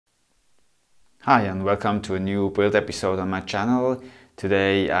Hi and welcome to a new build episode on my channel.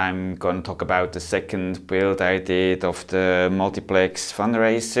 Today I'm going to talk about the second build I did of the Multiplex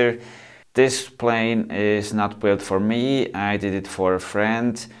Funracer. This plane is not built for me, I did it for a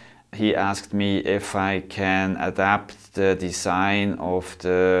friend. He asked me if I can adapt the design of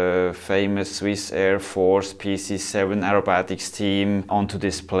the famous Swiss Air Force PC-7 aerobatics team onto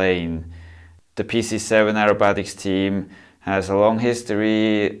this plane. The PC-7 aerobatics team has a long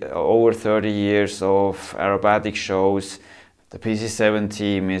history, over 30 years of aerobatic shows. The PC-7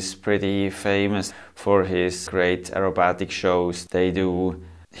 team is pretty famous for his great aerobatic shows they do.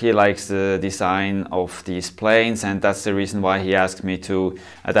 He likes the design of these planes, and that's the reason why he asked me to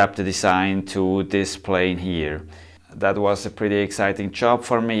adapt the design to this plane here. That was a pretty exciting job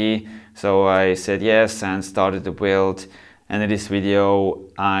for me, so I said yes and started the build. And in this video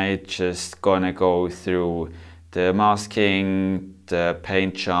I just gonna go through the masking, the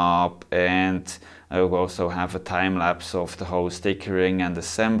paint job, and I will also have a time lapse of the whole stickering and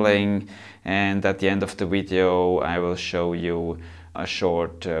assembling. And at the end of the video I will show you a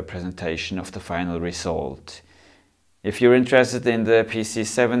short presentation of the final result. If you're interested in the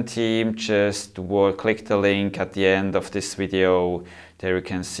PC-7 team, just click the link at the end of this video. There you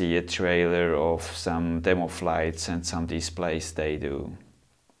can see a trailer of some demo flights and some displays they do.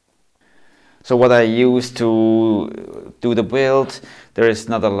 So what I use to do the build, there is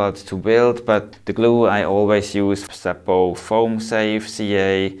not a lot to build, but the glue I always use Seppo Foam Safe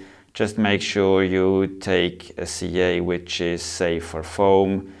CA. Just make sure you take a CA which is safe for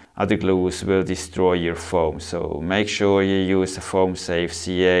foam. Other glues will destroy your foam, so make sure you use a foam safe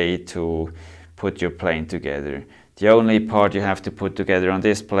CA to put your plane together. The only part you have to put together on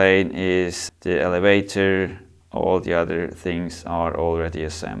this plane is the elevator. All the other things are already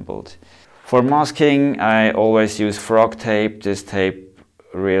assembled. For masking, I always use frog tape. This tape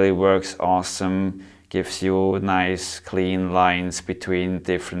really works awesome, gives you nice clean lines between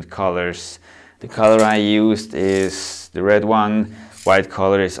different colors. The color I used is the red one. White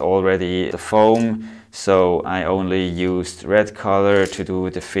color is already the foam, so I only used red color to do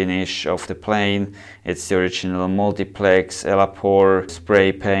the finish of the plane. It's the original Multiplex Elapor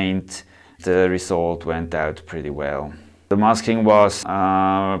spray paint. The result went out pretty well. The masking was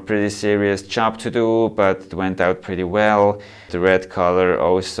a pretty serious job to do, but it went out pretty well. The red color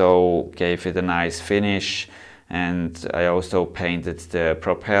also gave it a nice finish, and I also painted the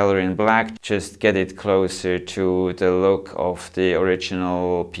propeller in black, just get it closer to the look of the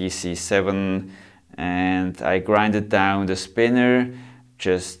original PC-7. And I grinded down the spinner,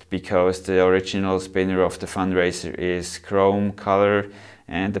 just because the original spinner of the Funracer is chrome color,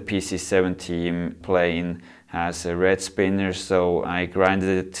 and the PC-7 team plane has a red spinner, so I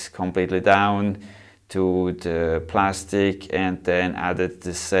grinded it completely down to the plastic and then added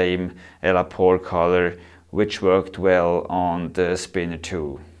the same Elapor color, which worked well on the spinner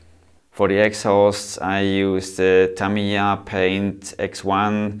too. For the exhausts I used the Tamiya Paint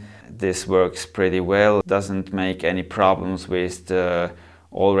X1. This works pretty well, doesn't make any problems with the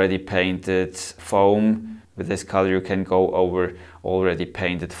already painted foam. With this color you can go over already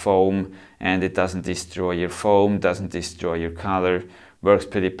painted foam and it doesn't destroy your foam, doesn't destroy your color. Works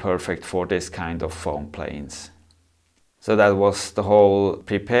pretty perfect for this kind of foam planes. So that was the whole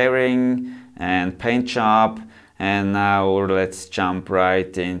preparing and paint job, and now let's jump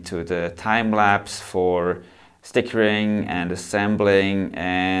right into the time lapse for stickering and assembling,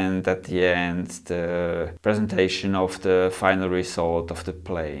 and at the end the presentation of the final result of the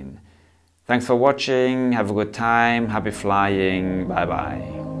plane. Thanks for watching, have a good time, happy flying, bye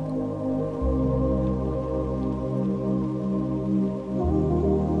bye.